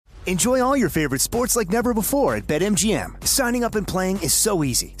Enjoy all your favorite sports like never before at BetMGM. Signing up and playing is so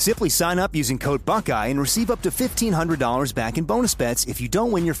easy. Simply sign up using code Buckeye and receive up to $1,500 back in bonus bets if you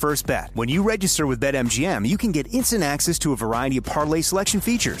don't win your first bet. When you register with BetMGM, you can get instant access to a variety of parlay selection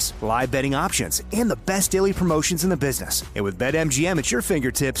features, live betting options, and the best daily promotions in the business. And with BetMGM at your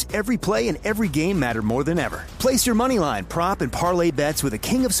fingertips, every play and every game matter more than ever. Place your moneyline, prop, and parlay bets with the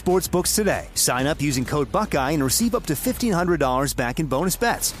king of sportsbooks today. Sign up using code Buckeye and receive up to $1,500 back in bonus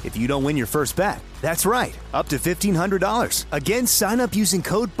bets if you don't win your first bet. That's right, up to $1,500. Again, sign up using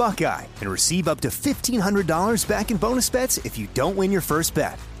code Buckeye and receive up to $1,500 back in bonus bets if you don't win your first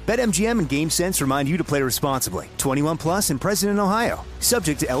bet. BetMGM and GameSense remind you to play responsibly. 21 plus and present in Ohio.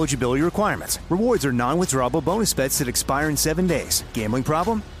 Subject to eligibility requirements. Rewards are non-withdrawable bonus bets that expire in 7 days. Gambling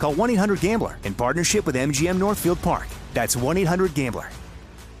problem? Call 1-800-GAMBLER in partnership with MGM Northfield Park. That's 1-800-GAMBLER.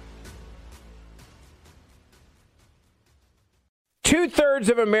 2/3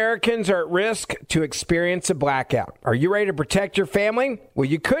 of Americans are at risk to experience a blackout. Are you ready to protect your family? Well,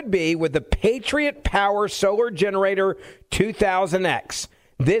 you could be with the Patriot Power Solar Generator 2000X.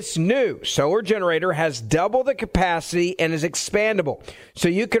 This new solar generator has double the capacity and is expandable, so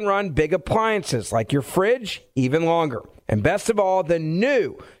you can run big appliances like your fridge even longer. And best of all, the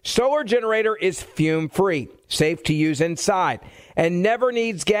new solar generator is fume-free, safe to use inside, and never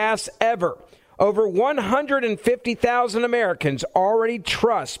needs gas ever. Over 150,000 Americans already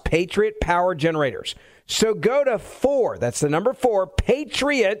trust Patriot Power Generators. So go to that's the number 4,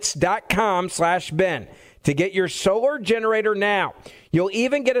 patriots.com/Ben to get your solar generator now. You'll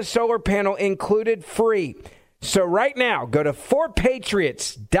even get a solar panel included free. So right now, go to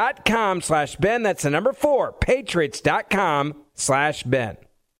 4patriots.com/Ben. That's the number 4, patriots.com/Ben.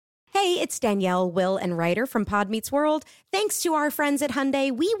 Hey, it's Danielle, Will, and Ryder from Pod Meets World. Thanks to our friends at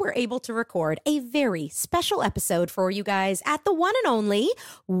Hyundai, we were able to record a very special episode for you guys at the one and only,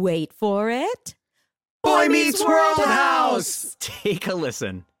 wait for it, Boy Meets World House! Take a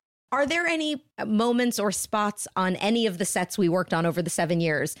listen. Are there any moments or spots on any of the sets we worked on over the 7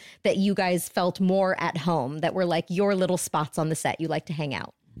 years that you guys felt more at home, that were like your little spots on the set you like to hang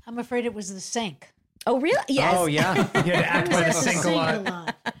out? I'm afraid it was the sink. Oh, really? Yes. Oh, yeah. You had to act by the sink a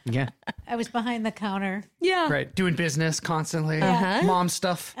lot. Yeah. I was behind the counter. Yeah. Right. Doing business constantly. Mom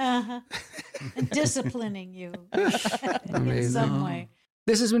stuff. And disciplining you in some way.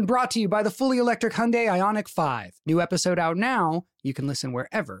 This has been brought to you by the fully electric Hyundai Ioniq 5. New episode out now. You can listen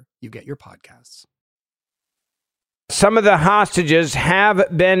wherever you get your podcasts. Some of the hostages have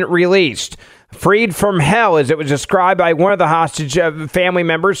been released. Freed from hell, as it was described by one of the hostage family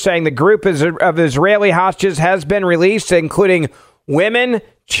members, saying the group of Israeli hostages has been released, including women,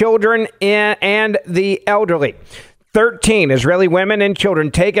 children, and the elderly. 13 Israeli women and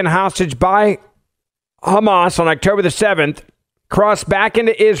children taken hostage by Hamas on October the 7th crossed back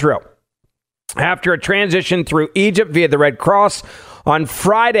into Israel after a transition through Egypt via the Red Cross on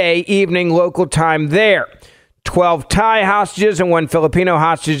Friday evening local time there. 12 Thai hostages and 1 Filipino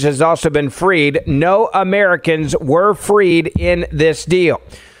hostage has also been freed. No Americans were freed in this deal.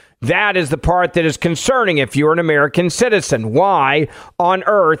 That is the part that is concerning if you're an American citizen. Why on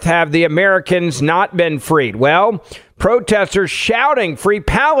earth have the Americans not been freed? Well, protesters shouting "Free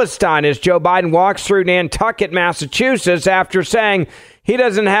Palestine" as Joe Biden walks through Nantucket, Massachusetts, after saying he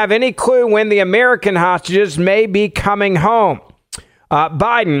doesn't have any clue when the American hostages may be coming home.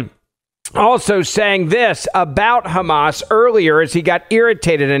 Biden also saying this about Hamas earlier as he got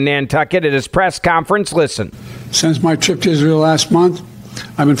irritated in Nantucket at his press conference. Listen. Since my trip to Israel last month,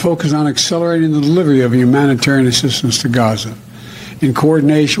 I've been focused on accelerating the delivery of humanitarian assistance to Gaza in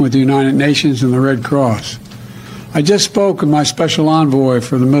coordination with the United Nations and the Red Cross. I just spoke with my special envoy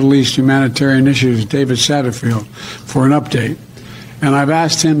for the Middle East humanitarian issues, David Satterfield, for an update. And I've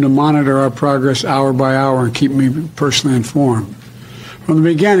asked him to monitor our progress hour by hour and keep me personally informed. From the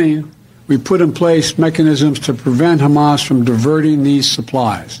beginning, we put in place mechanisms to prevent Hamas from diverting these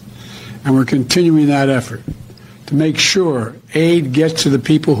supplies. And we're continuing that effort to make sure aid gets to the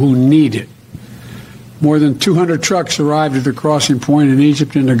people who need it. More than 200 trucks arrived at the crossing point in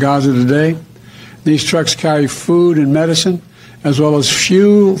Egypt into Gaza today. These trucks carry food and medicine, as well as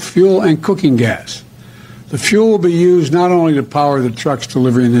fuel and cooking gas. The fuel will be used not only to power the trucks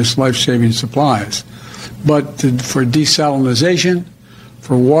delivering this life-saving supplies, but for desalinization,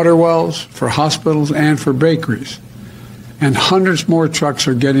 for water wells, for hospitals, and for bakeries. And hundreds more trucks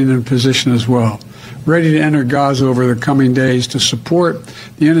are getting in position as well, ready to enter Gaza over the coming days to support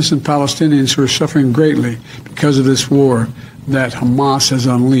the innocent Palestinians who are suffering greatly because of this war that Hamas has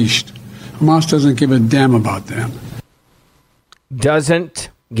unleashed. Hamas doesn't give a damn about them. Doesn't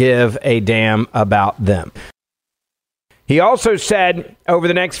give a damn about them. He also said over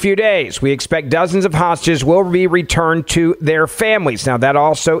the next few days, we expect dozens of hostages will be returned to their families. Now, that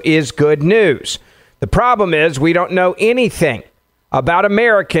also is good news. The problem is we don't know anything about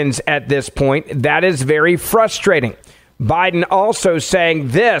Americans at this point. That is very frustrating. Biden also saying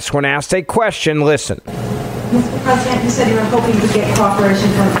this when asked a question. Listen. Mr. President, you said you were hoping to get cooperation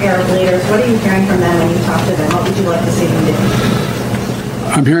from Arab leaders. What are you hearing from them when you talk to them? What would you like to see them do?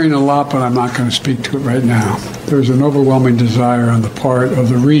 I'm hearing a lot, but I'm not going to speak to it right now. There's an overwhelming desire on the part of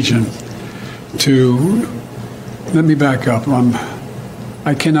the region to, let me back up.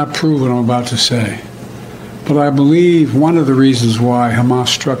 I cannot prove what I'm about to say. But I believe one of the reasons why Hamas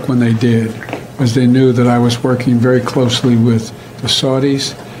struck when they did was they knew that I was working very closely with the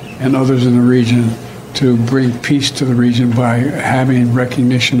Saudis and others in the region to bring peace to the region by having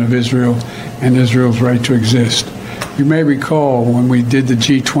recognition of Israel and Israel's right to exist. You may recall when we did the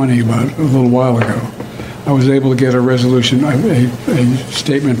G20 about a little while ago, I was able to get a resolution, a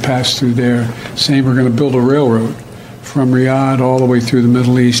statement passed through there saying we're going to build a railroad from Riyadh all the way through the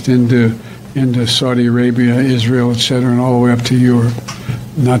Middle East into Saudi Arabia, Israel, etc., and all the way up to Europe.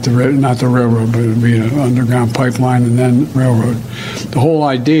 Not the railroad, but it would be an underground pipeline and then railroad. The whole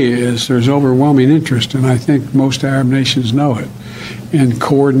idea is there's overwhelming interest, and I think most Arab nations know it, in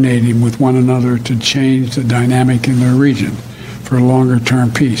coordinating with one another to change the dynamic in their region for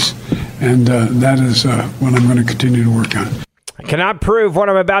longer-term peace. And that is what I'm going to continue to work on. I cannot prove what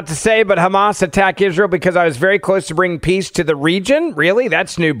I'm about to say, but Hamas attacked Israel because I was very close to bringing peace to the region. Really?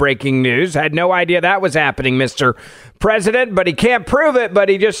 That's new breaking news. I had no idea that was happening, Mr. President, but he can't prove it, but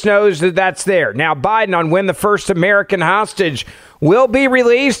he just knows that that's there. Now, Biden, on when the first American hostage will be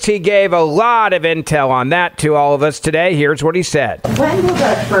released, he gave a lot of intel on that to all of us today. Here's what he said. When will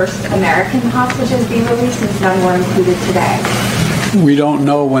the first American hostages be released since none were included today? We don't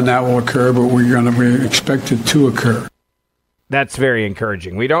know when that will occur, but we expect it to occur. That's very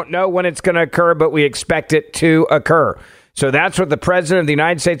encouraging. We don't know when it's going to occur, but we expect it to occur. So that's what the President of the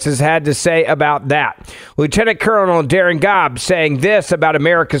United States has had to say about that. Lieutenant Colonel Darren Gobb saying this about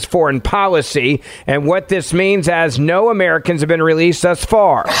America's foreign policy and what this means as no Americans have been released thus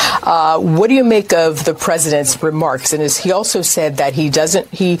far. What do you make of the president's remarks? And he also said that he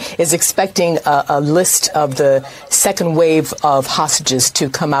is expecting a list of the second wave of hostages to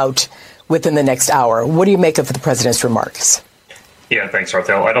come out within the next hour. What do you make of the president's remarks? Yeah, thanks,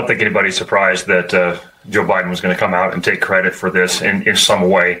 Arthel. I don't think anybody's surprised that Joe Biden was going to come out and take credit for this in some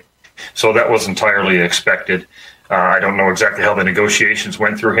way. So that was entirely expected. I don't know exactly how the negotiations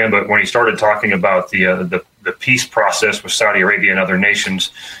went through him, but when he started talking about the peace process with Saudi Arabia and other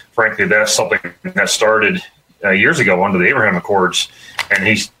nations, frankly, that's something that started years ago under the Abraham Accords, and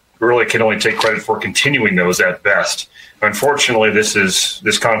he really can only take credit for continuing those at best. Unfortunately,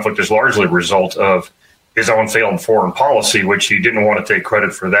 this conflict is largely a result of his own failed foreign policy, which he didn't want to take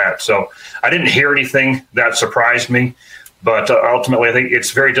credit for that. So I didn't hear anything that surprised me, but ultimately I think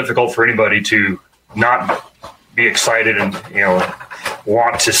it's very difficult for anybody to not be excited and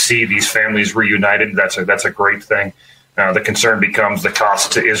want to see these families reunited. That's a great thing. The concern becomes the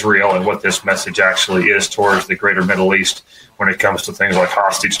cost to Israel and what this message actually is towards the greater Middle East when it comes to things like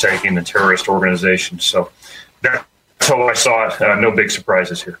hostage taking and terrorist organizations. So that's how I saw it. No big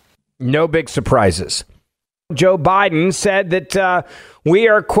surprises here. No big surprises. Joe Biden said that we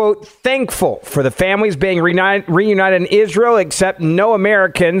are, quote, thankful for the families being reunited in Israel, except no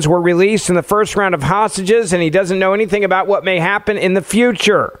Americans were released in the first round of hostages, and he doesn't know anything about what may happen in the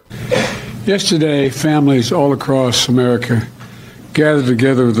future. Yesterday, families all across America gathered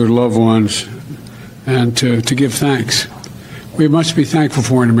together with their loved ones and to give thanks. We have much to be thankful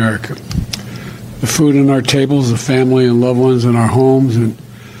for in America. The food on our tables, the family and loved ones in our homes, and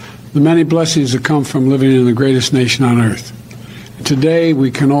the many blessings that come from living in the greatest nation on earth. Today,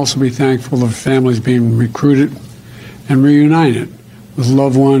 we can also be thankful for families being recruited and reunited with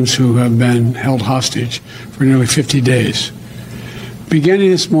loved ones who have been held hostage for nearly 50 days. Beginning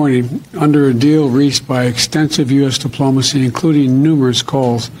this morning, under a deal reached by extensive U.S. diplomacy, including numerous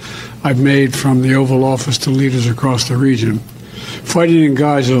calls I've made from the Oval Office to leaders across the region, fighting in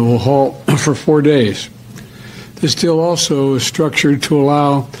Gaza will halt for 4 days. This deal also is structured to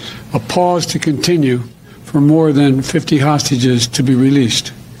allow a pause to continue for more than 50 hostages to be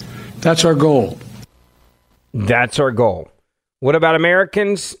released. That's our goal. That's our goal. What about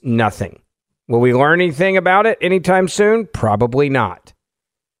Americans? Nothing. Will we learn anything about it anytime soon? Probably not.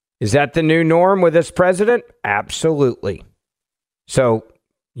 Is that the new norm with this president? Absolutely. So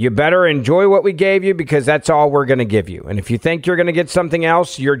you better enjoy what we gave you because that's all we're going to give you. And if you think you're going to get something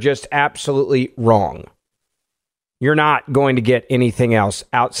else, you're just absolutely wrong. You're not going to get anything else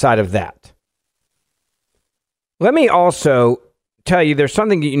outside of that. Let me also tell you there's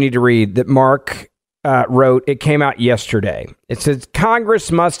something that you need to read that Mark wrote. It came out yesterday. It says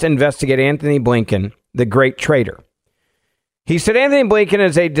Congress must investigate Anthony Blinken, the great traitor. He said Anthony Blinken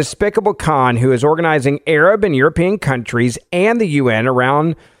is a despicable con who is organizing Arab and European countries and the UN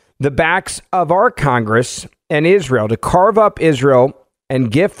around the backs of our Congress and Israel to carve up Israel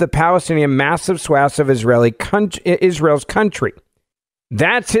and gift the Palestinian massive swaths of Israel's country.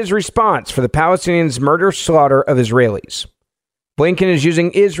 That's his response for the Palestinians' murder slaughter of Israelis. Blinken is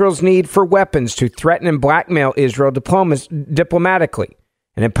using Israel's need for weapons to threaten and blackmail Israel diplomatically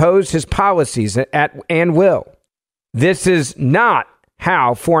and impose his policies and will. This is not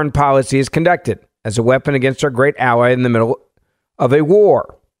how foreign policy is conducted, as a weapon against our great ally in the middle of a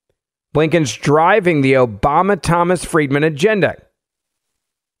war. Blinken's driving the Obama-Thomas Friedman agenda,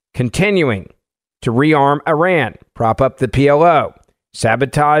 continuing to rearm Iran, prop up the PLO,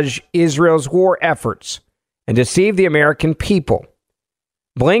 sabotage Israel's war efforts, and deceive the American people.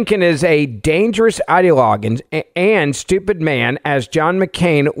 Blinken is a dangerous ideologue and stupid man, as John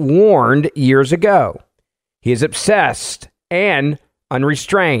McCain warned years ago. He is obsessed and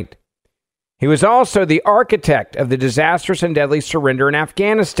unrestrained. He was also the architect of the disastrous and deadly surrender in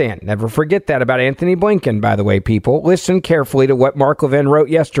Afghanistan. Never forget that about Anthony Blinken, by the way, people. Listen carefully to what Mark Levin wrote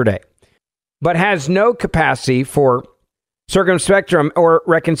yesterday. But has no capacity for circumspectrum or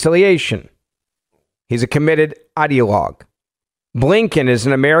reconciliation. He's a committed ideologue. Blinken is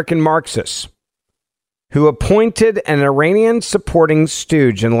an American Marxist who appointed an Iranian-supporting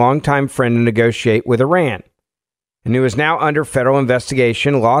stooge and longtime friend to negotiate with Iran, and who is now under federal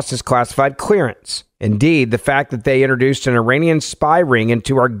investigation, lost his classified clearance. Indeed, the fact that they introduced an Iranian spy ring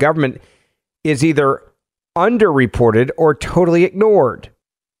into our government is either underreported or totally ignored.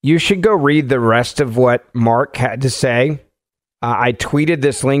 You should go read the rest of what Mark had to say. I tweeted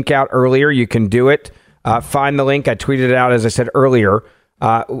this link out earlier. You can do it. Find the link. I tweeted it out, as I said earlier.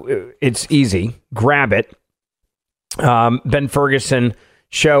 It's easy. Grab it. Ben Ferguson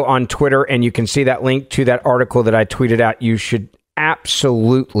show on Twitter, and you can see that link to that article that I tweeted out. You should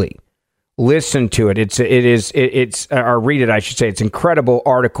absolutely listen to it. It's or read it, I should say. It's an incredible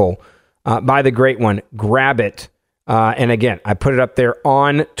article by the great one. Grab it. And again, I put it up there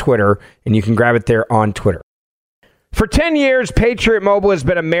on Twitter, and you can grab it there on Twitter. For 10 years, Patriot Mobile has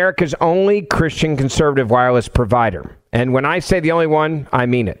been America's only Christian conservative wireless provider. And when I say the only one, I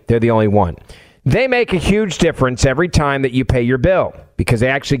mean it. They're the only one. They make a huge difference every time that you pay your bill, because they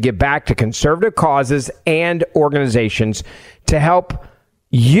actually give back to conservative causes and organizations to help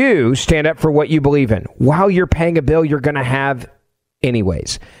you stand up for what you believe in while you're paying a bill you're going to have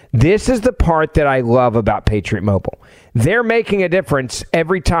anyways. This is the part that I love about Patriot Mobile. They're making a difference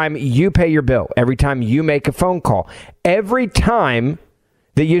every time you pay your bill, every time you make a phone call, every time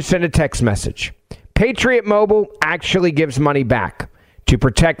that you send a text message. Patriot Mobile actually gives money back to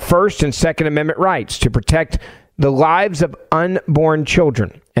protect First and Second Amendment rights, to protect the lives of unborn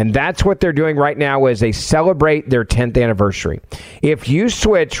children. And that's what they're doing right now as they celebrate their 10th anniversary. If you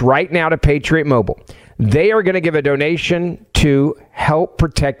switch right now to Patriot Mobile, they are going to give a donation to help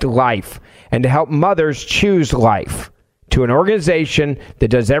protect life and to help mothers choose life, to an organization that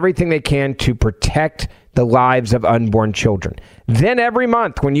does everything they can to protect the lives of unborn children. Then every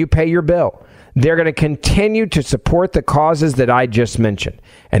month when you pay your bill, they're going to continue to support the causes that I just mentioned.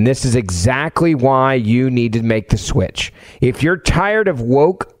 And this is exactly why you need to make the switch. If you're tired of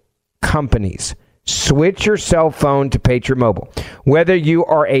woke companies, switch your cell phone to Patriot Mobile. Whether you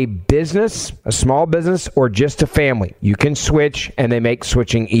are a business, a small business, or just a family, you can switch, and they make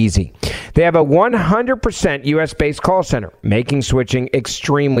switching easy. They have a 100% U.S.-based call center, making switching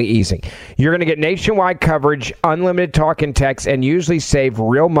extremely easy. You're going to get nationwide coverage, unlimited talk and text, and usually save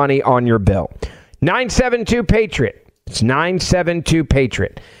real money on your bill. 972-PATRIOT. It's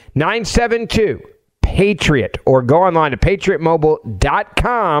 972-PATRIOT. 972-PATRIOT. Or go online to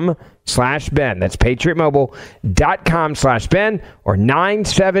patriotmobile.com/Ben. That's patriotmobile.com/Ben or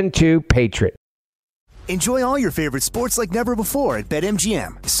 972-PATRIOT. Enjoy all your favorite sports like never before at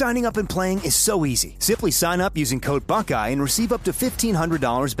BetMGM. Signing up and playing is so easy. Simply sign up using code Buckeye and receive up to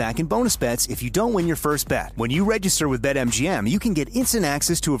 $1,500 back in bonus bets if you don't win your first bet. When you register with BetMGM, you can get instant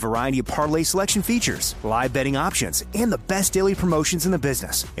access to a variety of parlay selection features, live betting options, and the best daily promotions in the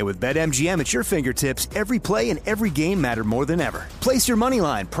business. And with BetMGM at your fingertips, every play and every game matter more than ever. Place your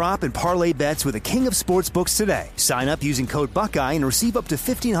moneyline, prop, and parlay bets with the king of sportsbooks today. Sign up using code Buckeye and receive up to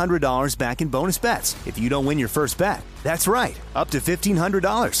 $1,500 back in bonus bets if you don't win your first bet. That's right, up to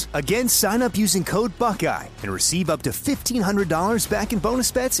 $1,500. Again, sign up using code Buckeye and receive up to $1,500 back in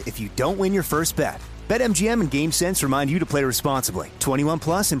bonus bets if you don't win your first bet. BetMGM and GameSense remind you to play responsibly. 21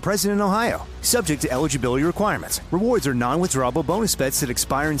 plus and present in Ohio. Subject to eligibility requirements. Rewards are non-withdrawable bonus bets that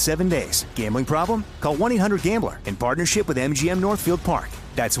expire in 7 days. Gambling problem? Call 1-800-GAMBLER in partnership with MGM Northfield Park.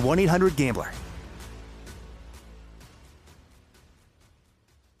 That's 1-800-GAMBLER.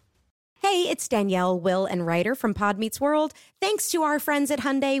 Hey, it's Danielle, Will, and Ryder from Pod Meets World. Thanks to our friends at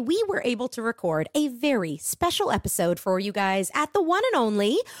Hyundai, we were able to record a very special episode for you guys at the one and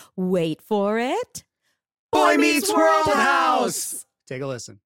only, wait for it, Boy Meets World House. Take a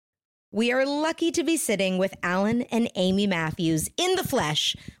listen. We are lucky to be sitting with Alan and Amy Matthews in the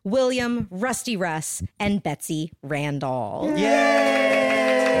flesh, William, Rusty Russ, and Betsy Randall.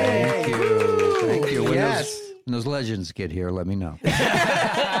 Yay! Thank you. Thank you. Yes. When those legends get here, let me know.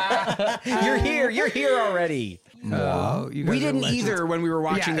 You're here already. We didn't either when we were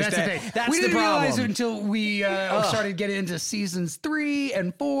watching this. We didn't realize it until we started getting into seasons 3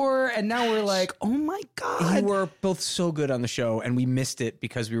 and 4, and now we're like, oh my God. You were both so good on the show, and we missed it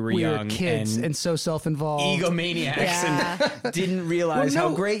because we were young. We were kids and so self-involved. Egomaniacs and didn't realize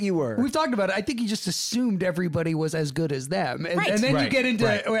how great you were. We've talked about it. I think you just assumed everybody was as good as them. And then you get into,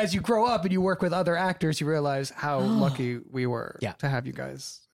 as you grow up and you work with other actors, you realize how lucky we were to have you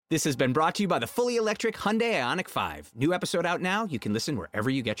guys. This has been brought to you by the fully electric Hyundai Ioniq 5. New episode out now. You can listen wherever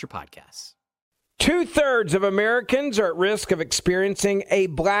you get your podcasts. 2/3 of Americans are at risk of experiencing a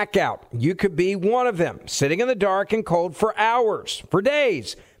blackout. You could be one of them, sitting in the dark and cold for hours, for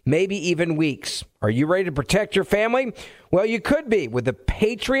days, maybe even weeks. Are you ready to protect your family? Well, you could be with the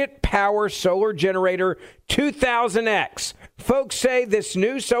Patriot Power Solar Generator 2000X. Folks say this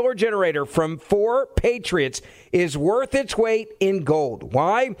new solar generator from 4 Patriots is worth its weight in gold.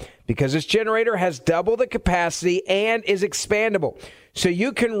 Why? Because this generator has double the capacity and is expandable. So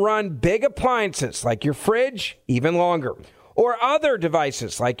you can run big appliances like your fridge even longer. Or other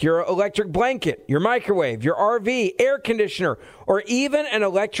devices like your electric blanket, your microwave, your RV, air conditioner, or even an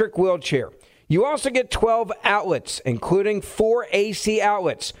electric wheelchair. You also get 12 outlets, including 4 AC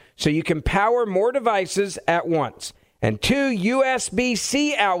outlets, so you can power more devices at once. And 2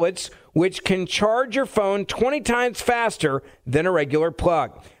 USB-C outlets, which can charge your phone 20 times faster than a regular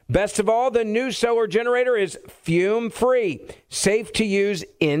plug. Best of all, the new solar generator is fume-free, safe to use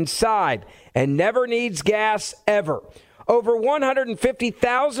inside, and never needs gas ever. Over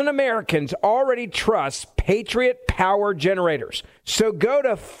 150,000 Americans already trust Patriot Power Generators. So go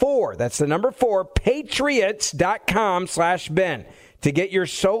to 4, that's the number 4, patriots.com/Ben to get your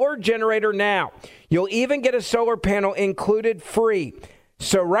solar generator now. You'll even get a solar panel included free.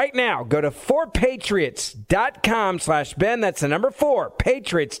 So right now, go to 4patriots.com/Ben. That's the number 4,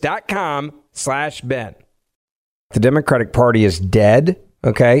 patriots.com/Ben. The Democratic Party is dead.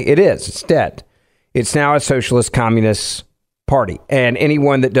 Okay, it is. It's dead. It's now a socialist communist party. And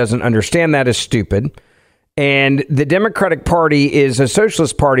anyone that doesn't understand that is stupid. And the Democratic Party is a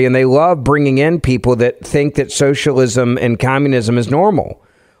socialist party, and they love bringing in people that think that socialism and communism is normal.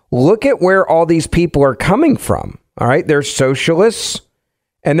 Look at where all these people are coming from. All right, they're socialists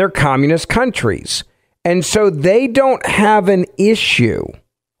and they're communist countries. And so they don't have an issue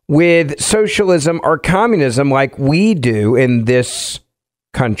with socialism or communism like we do in this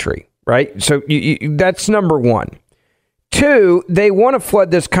country, right? So that's number one. 2, they want to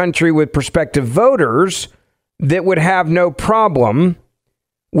flood this country with prospective voters that would have no problem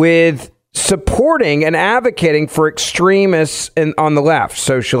with supporting and advocating for extremists on the left,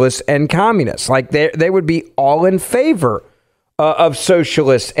 socialists and communists. Like they would be all in favor of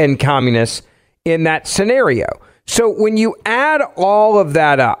socialists and communists in that scenario. So when you add all of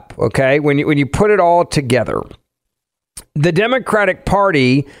that up, okay, when you put it all together, the Democratic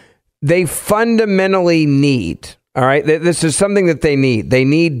Party, they fundamentally need, all right, this is something that they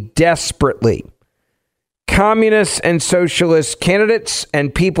need desperately, communists and socialist candidates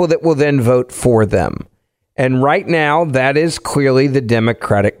and people that will then vote for them. And right now, that is clearly the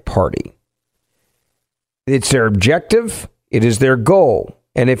Democratic Party. It's their objective. It is their goal.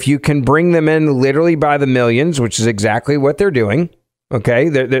 And if you can bring them in literally by the millions, which is exactly what they're doing, okay?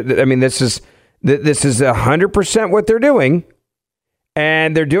 I mean, this is 100% what they're doing.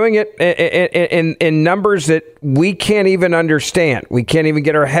 And they're doing it in numbers that we can't even understand. We can't even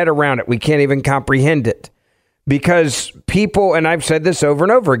get our head around it. We can't even comprehend it. Because people, and I've said this over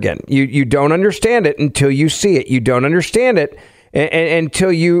and over again, you don't understand it until you see it. You don't understand it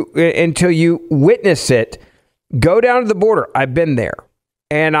until you witness it. Go down to the border. I've been there.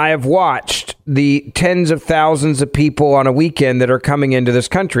 And I have watched the tens of thousands of people on a weekend that are coming into this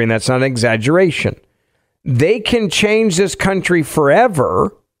country. And that's not an exaggeration. They can change this country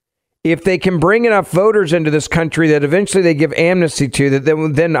forever if they can bring enough voters into this country that eventually they give amnesty to,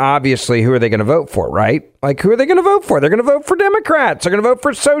 that then obviously who are they going to vote for, right? Like, who are they going to vote for? They're going to vote for Democrats. They're going to vote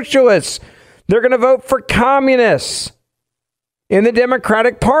for socialists. They're going to vote for communists in the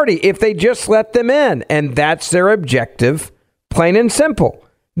Democratic Party if they just let them in. And that's their objective, plain and simple.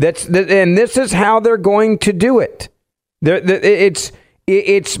 And this is how they're going to do it.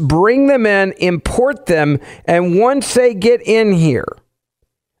 It's bring them in, import them, and once they get in here,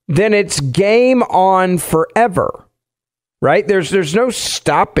 then it's game on forever, right? There's no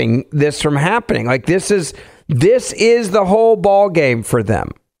stopping this from happening. Like, this is the whole ball game for them.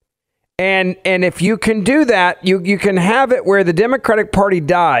 And if you can do that, you can have it where the Democratic Party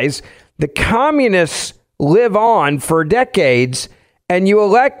dies, the communists live on for decades, and you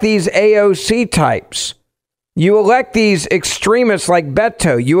elect these AOC types. You elect these extremists like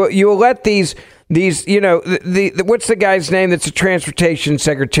Beto. You elect these what's the guy's name that's a transportation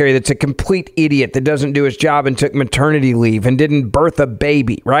secretary that's a complete idiot that doesn't do his job and took maternity leave and didn't birth a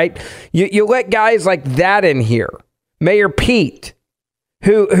baby, right? You let guys like that in here. Mayor Pete,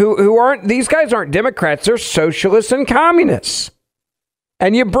 who aren't, these guys aren't Democrats, they're socialists and communists.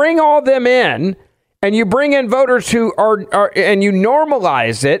 And you bring all them in, and you bring in voters who are and you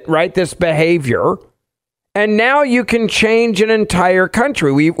normalize it, right, this behavior. And now you can change an entire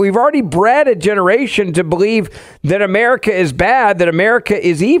country. We've already bred a generation to believe that America is bad, that America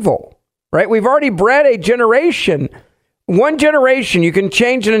is evil, right? We've already bred a generation. One generation, you can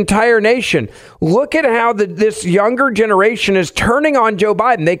change an entire nation. Look at how this younger generation is turning on Joe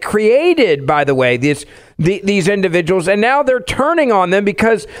Biden. They created, by the way, these individuals, and now they're turning on them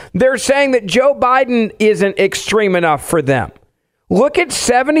because they're saying that Joe Biden isn't extreme enough for them. Look at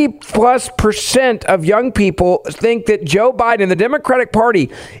 70+% of young people think that Joe Biden, the Democratic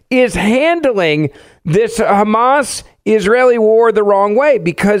Party, is handling this Hamas-Israeli war the wrong way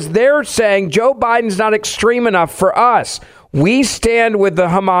because they're saying Joe Biden's not extreme enough for us. We stand with the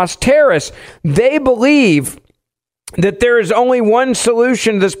Hamas terrorists. They believe that there is only one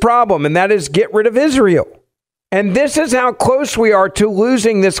solution to this problem, and that is get rid of Israel. And this is how close we are to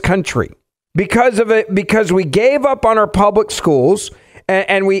losing this country. Because of it, because we gave up on our public schools,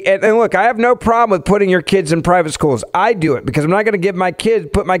 and look, I have no problem with putting your kids in private schools. I do it because I'm not going to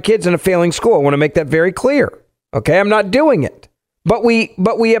put my kids in a failing school. I want to make that very clear. Okay, I'm not doing it. But we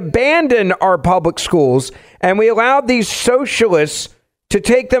abandoned our public schools, and we allowed these socialists to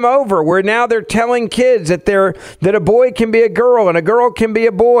take them over, where now they're telling kids that a boy can be a girl and a girl can be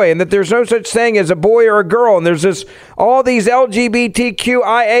a boy, and that there's no such thing as a boy or a girl, and there's all these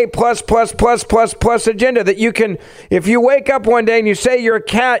LGBTQIA plus agenda that you can, if you wake up one day and you say you're a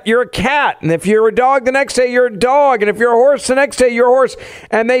cat, and if you're a dog the next day you're a dog, and if you're a horse the next day you're a horse,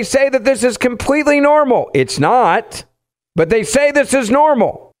 and they say that this is completely normal. It's not, but they say this is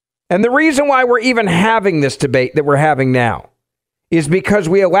normal. And the reason why we're even having this debate that we're having now is because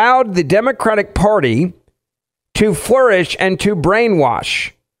we allowed the Democratic Party to flourish and to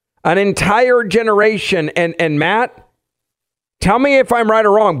brainwash an entire generation. And Matt, tell me if I'm right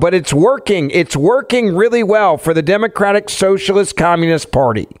or wrong, but it's working. It's working really well for the Democratic Socialist Communist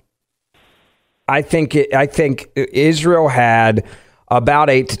Party. I think Israel had about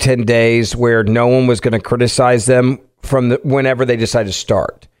 8 to 10 days where no one was going to criticize them from whenever they decided to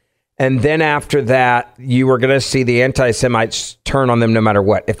start. And then after that, you were going to see the anti-Semites turn on them no matter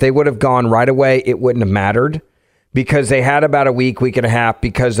what. If they would have gone right away, it wouldn't have mattered because they had about a week and a half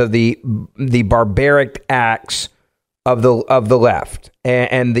because of the barbaric acts of the left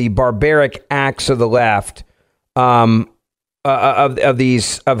and the barbaric acts of the left of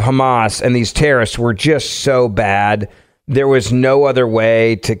Hamas and these terrorists were just so bad. There was no other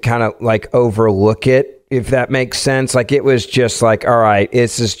way to kind of like overlook it, if that makes sense. Like, it was just like, all right,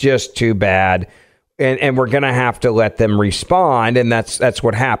 this is just too bad. And we're going to have to let them respond. And that's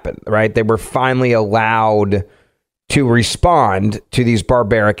what happened, right? They were finally allowed to respond to these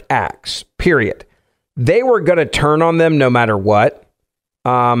barbaric acts, period. They were going to turn on them no matter what.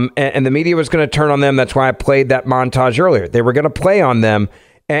 And the media was going to turn on them. That's why I played that montage earlier. They were going to play on them.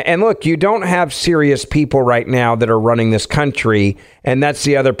 And look, you don't have serious people right now that are running this country. And that's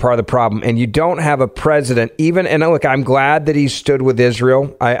the other part of the problem. And you don't have a president and look, I'm glad that he stood with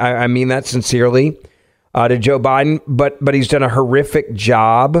Israel. I mean that sincerely to Joe Biden. But he's done a horrific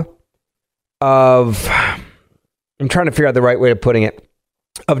job of, I'm trying to figure out the right way of putting it,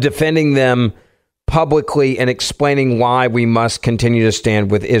 of defending them publicly and explaining why we must continue to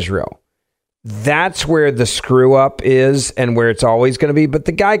stand with Israel. That's where the screw up is and where it's always going to be. But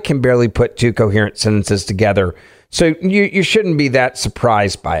the guy can barely put two coherent sentences together. So you shouldn't be that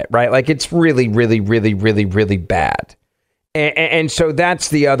surprised by it, right? Like, it's really, really, really, really, really bad. And so that's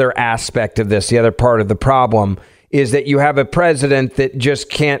the other aspect of this. The other part of the problem is that you have a president that just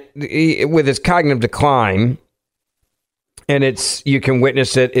can't, with his cognitive decline, and you can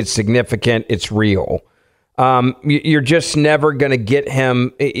witness it. It's significant. It's real. You're just never going to get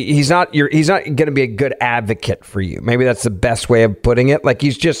him. He's not going to be a good advocate for you. Maybe that's the best way of putting it. Like,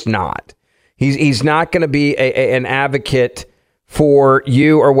 he's just not. He's not going to be an advocate for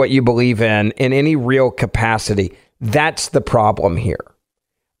you or what you believe in any real capacity. That's the problem here.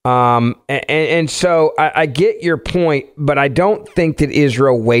 And so I get your point, but I don't think that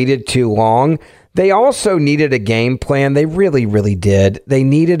Israel waited too long. They also needed a game plan. They really, really did. They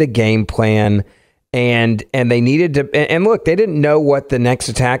needed a game plan, and they needed to. And look, they didn't know what the next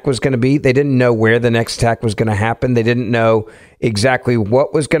attack was going to be. They didn't know where the next attack was going to happen. They didn't know exactly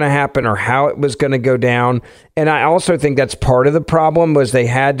what was going to happen or how it was going to go down. And I also think that's part of the problem, was they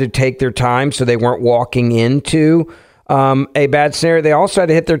had to take their time so they weren't walking into a bad scenario. They also had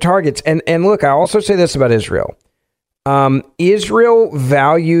to hit their targets. And look, I also say this about Israel. Israel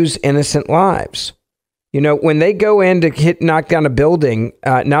values innocent lives. When they go in to knock down a building,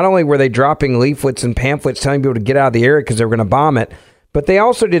 not only were they dropping leaflets and pamphlets telling people to get out of the area because they were going to bomb it, but they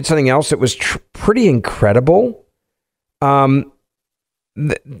also did something else that was pretty incredible.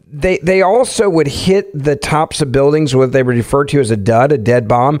 They also would hit the tops of buildings, what they would refer to as a dead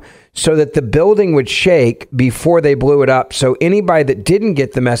bomb, so that the building would shake before they blew it up. So anybody that didn't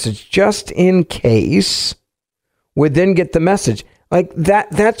get the message, just in case, would then get the message. Like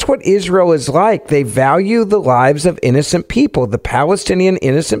that's what Israel is like. They value the lives of innocent people. The Palestinian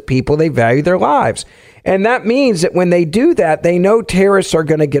innocent people, they value their lives. And that means that when they do that, they know terrorists are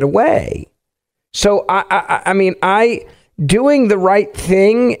going to get away. So I mean, doing the right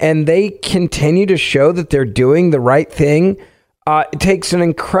thing, and they continue to show that they're doing the right thing. It takes an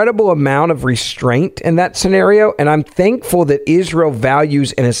incredible amount of restraint in that scenario. And I'm thankful that Israel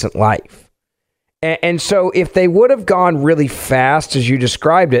values innocent life. And so if they would have gone really fast, as you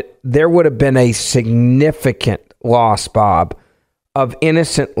described it, there would have been a significant loss, Bob, of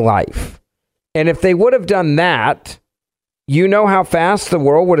innocent life. And if they would have done that, you know how fast the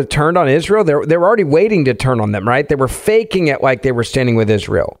world would have turned on Israel? They were already waiting to turn on them, right? They were faking it like they were standing with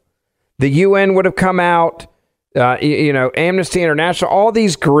Israel. The UN would have come out, Amnesty International, all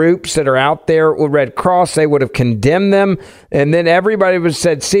these groups that are out there with Red Cross, they would have condemned them. And then everybody would have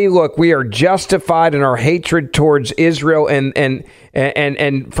said, see, look, we are justified in our hatred towards Israel. And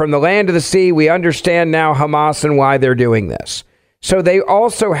from the land to the sea, we understand now Hamas and why they're doing this. So they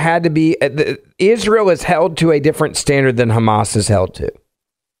also had to be, Israel is held to a different standard than Hamas is held to.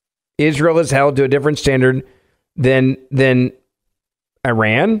 Israel is held to a different standard than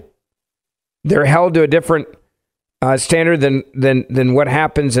Iran. They're held to a different standard than what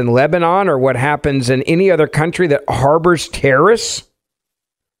happens in Lebanon or what happens in any other country that harbors terrorists.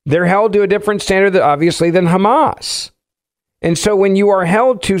 They're held to a different standard, obviously, than Hamas. And so when you are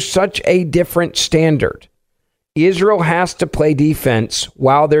held to such a different standard, Israel has to play defense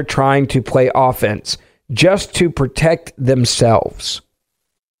while they're trying to play offense, just to protect themselves.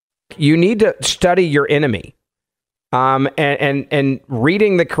 You need to study your enemy. And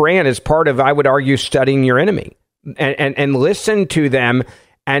reading the Quran is part of, I would argue, studying your enemy. And listen to them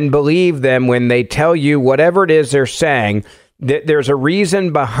and believe them when they tell you whatever it is they're saying, that there's a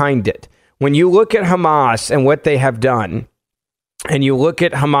reason behind it. When you look at Hamas and what they have done, and you look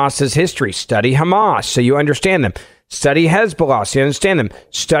at Hamas's history, study Hamas so you understand them. Study Hezbollah so you understand them.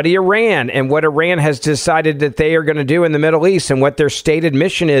 Study Iran and what Iran has decided that they are going to do in the Middle East and what their stated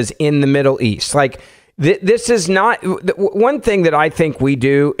mission is in the Middle East. Like, this is not one thing that I think we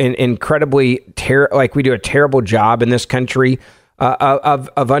do we do a terrible job in this country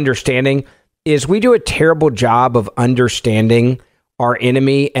of understanding is we do a terrible job of understanding our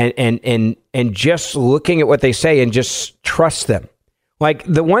enemy and just looking at what they say and just trust them. Like,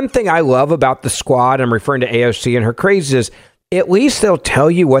 the one thing I love about the squad, I'm referring to AOC and her craze, is at least they'll tell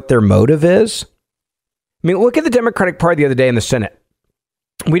you what their motive is. I mean, look at the Democratic Party the other day in the Senate.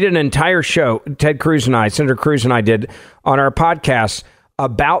 We did an entire show, Senator Cruz and I did on our podcast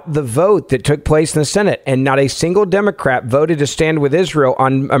about the vote that took place in the Senate. And not a single Democrat voted to stand with Israel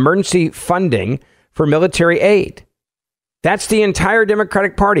on emergency funding for military aid. That's the entire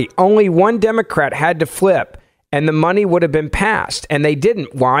Democratic Party. Only one Democrat had to flip and the money would have been passed. And they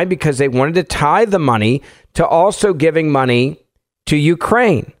didn't. Why? Because they wanted to tie the money to also giving money to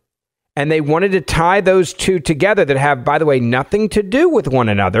Ukraine. And they wanted to tie those two together that have, by the way, nothing to do with one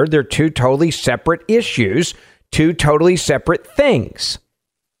another. They're two totally separate issues, two totally separate things.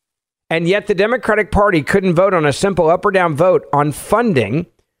 And yet the Democratic Party couldn't vote on a simple up or down vote on funding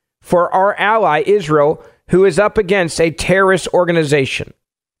for our ally Israel, who is up against a terrorist organization.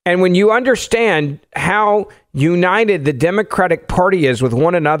 And when you understand how united the Democratic Party is with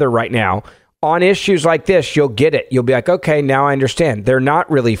one another right now on issues like this, you'll get it. You'll be like, okay, now I understand. They're not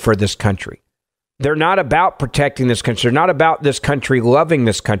really for this country. They're not about protecting this country. They're not about this country, loving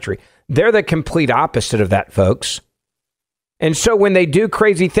this country. They're the complete opposite of that, folks. And so when they do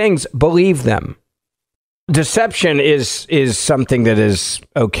crazy things, believe them. Deception is something that is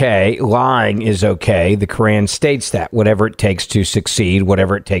okay. Lying is okay. The Quran states that. Whatever it takes to succeed,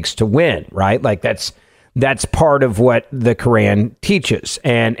 whatever it takes to win, right? Like that's part of what the Quran teaches.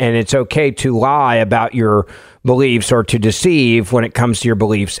 And it's okay to lie about your beliefs or to deceive when it comes to your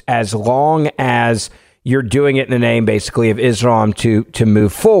beliefs, as long as you're doing it in the name, basically, of Islam to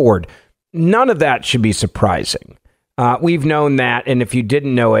move forward. None of that should be surprising. We've known that, and if you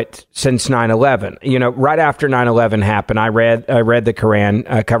didn't know it, since 9/11, right after 9/11 happened, I read the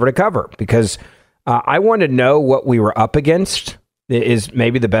Quran cover to cover because I wanted to know what we were up against. Is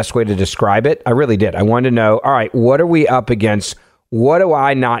maybe the best way to describe it. I really did. I wanted to know, all right, what are we up against? What do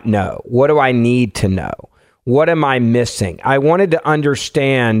I not know? What do I need to know? What am I missing? I wanted to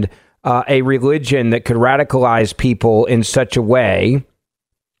understand a religion that could radicalize people in such a way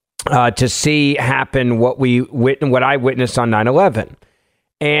to see happen what I witnessed on 9/11.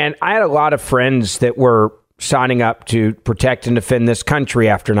 And I had a lot of friends that were signing up to protect and defend this country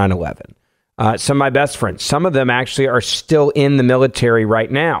after 9/11. Some of my best friends, some of them actually are still in the military right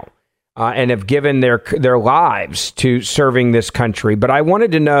now and have given their lives to serving this country. But I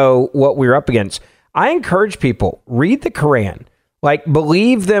wanted to know what we were up against. I encourage people, read the Quran. Like,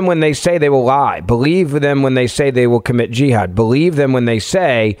 believe them when they say they will lie. Believe them when they say they will commit jihad. Believe them when they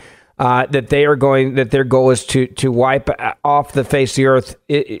say that their goal is to wipe off the face of the earth,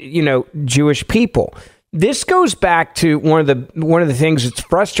 Jewish people. This goes back to one of the things that's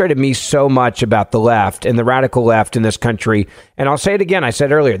frustrated me so much about the left and the radical left in this country. And I'll say it again. I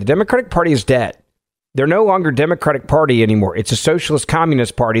said earlier, the Democratic Party is dead. They're no longer Democratic Party anymore. It's a socialist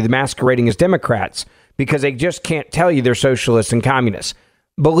communist party, the masquerading as Democrats, because they just can't tell you they're socialists and communists.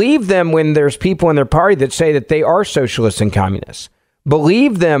 Believe them when there's people in their party that say that they are socialists and communists.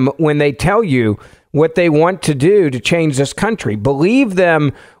 Believe them when they tell you what they want to do to change this country. Believe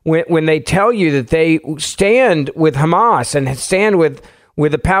them when they tell you that they stand with Hamas and stand with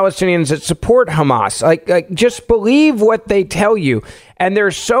the Palestinians that support Hamas. Like just believe what they tell you. And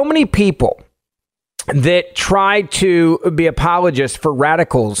there's so many people that try to be apologists for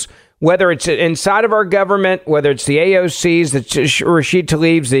radicals, whether it's inside of our government, whether it's the AOCs, the Rashid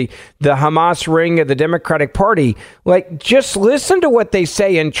Tlaib's, the Hamas ring of the Democratic Party. Like, just listen to what they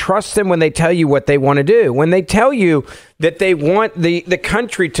say and trust them when they tell you what they want to do. When they tell you that they want the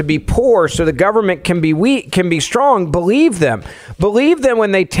country to be poor so the government can be weak, can be strong, believe them. Believe them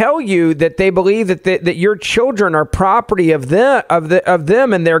when they tell you that they believe that your children are property of them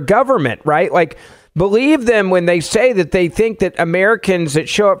and their government, right? Like, believe them when they say that they think that Americans that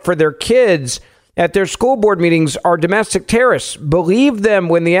show up for their kids at their school board meetings are domestic terrorists. Believe them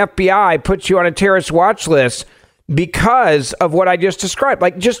when the FBI puts you on a terrorist watch list because of what I just described.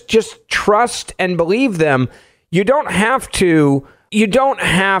 Like, just trust and believe them. You don't have to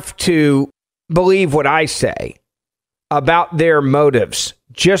believe what I say about their motives.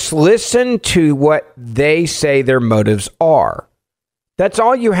 Just listen to what they say their motives are. That's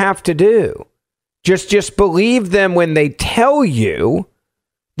all you have to do. Just believe them when they tell you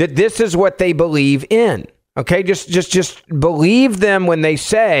that this is what they believe in. Okay, just believe them when they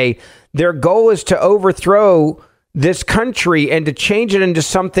say their goal is to overthrow this country and to change it into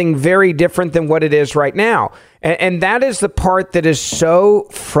something very different than what it is right now. And that is the part that is so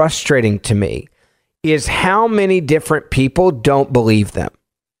frustrating to me, is how many different people don't believe them,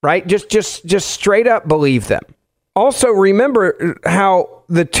 right? Just straight up believe them. Also, remember how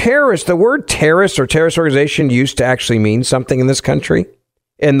the word terrorist or terrorist organization used to actually mean something in this country,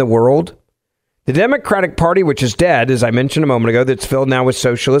 in the world. The Democratic Party, which is dead, as I mentioned a moment ago, that's filled now with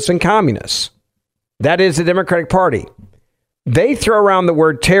socialists and communists. That is the Democratic Party. They throw around the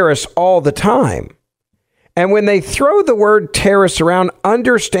word terrorist all the time. And when they throw the word terrorist around,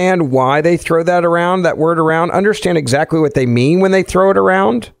 understand why they throw that word around, understand exactly what they mean when they throw it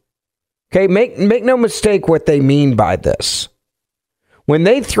around. Okay, make no mistake what they mean by this. When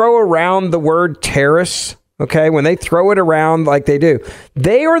they throw around the word terrorists, okay, when they throw it around like they do,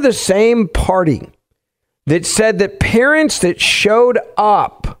 they are the same party that said that parents that showed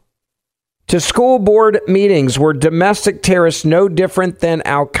up to school board meetings were domestic terrorists, no different than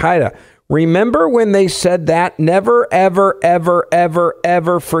Al-Qaeda. Remember when they said that? Never, ever, ever, ever,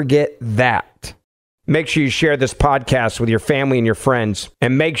 ever forget that. Make sure you share this podcast with your family and your friends.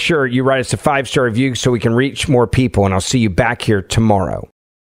 And make sure you write us a 5-star review so we can reach more people. And I'll see you back here tomorrow.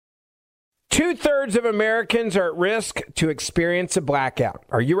 2/3 of Americans are at risk to experience a blackout.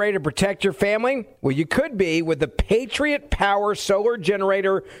 Are you ready to protect your family? Well, you could be with the Patriot Power Solar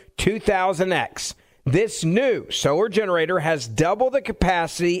Generator 2000X. This new solar generator has double the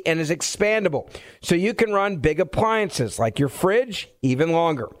capacity and is expandable, so you can run big appliances like your fridge even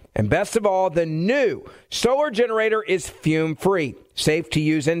longer. And best of all, the new solar generator is fume-free, safe to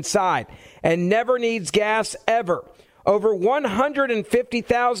use inside, and never needs gas ever. Over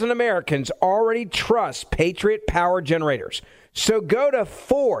 150,000 Americans already trust Patriot Power Generators. So go to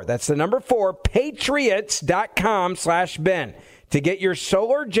 4, that's the number 4, patriots.com/Ben to get your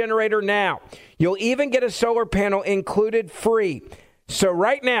solar generator now. You'll even get a solar panel included free. So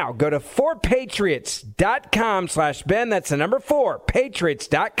right now, go to 4patriots.com/Ben. That's the number 4,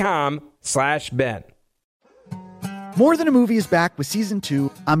 patriots.com/Ben. More Than a Movie is back with Season 2.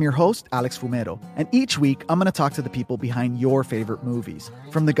 I'm your host, Alex Fumero, and each week I'm going to talk to the people behind your favorite movies.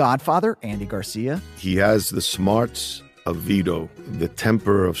 From The Godfather, Andy Garcia. He has the smarts of Vito, the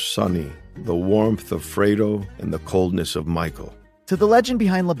temper of Sonny, the warmth of Fredo, and the coldness of Michael. To the legend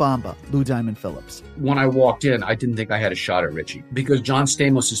behind La Bamba, Lou Diamond Phillips. When I walked in, I didn't think I had a shot at Richie because John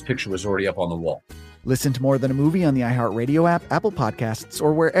Stamos' picture was already up on the wall. Listen to More Than a Movie on the iHeartRadio app, Apple Podcasts,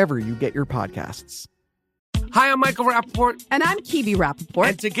 or wherever you get your podcasts. Hi, I'm Michael Rappaport. And I'm Kibi Rappaport.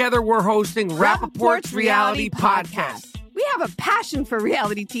 And together we're hosting Rappaport's Reality Podcast. We have a passion for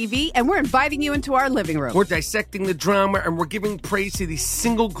reality TV, and we're inviting you into our living room. We're dissecting the drama, and we're giving praise to the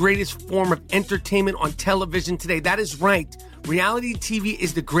single greatest form of entertainment on television today. That is right. Reality TV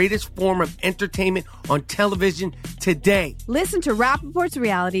is the greatest form of entertainment on television today. Listen to Rappaport's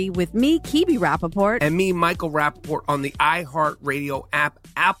Reality with me, Kibi Rappaport. And me, Michael Rappaport, on the iHeartRadio app,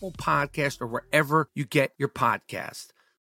 Apple Podcast, or wherever you get your podcast.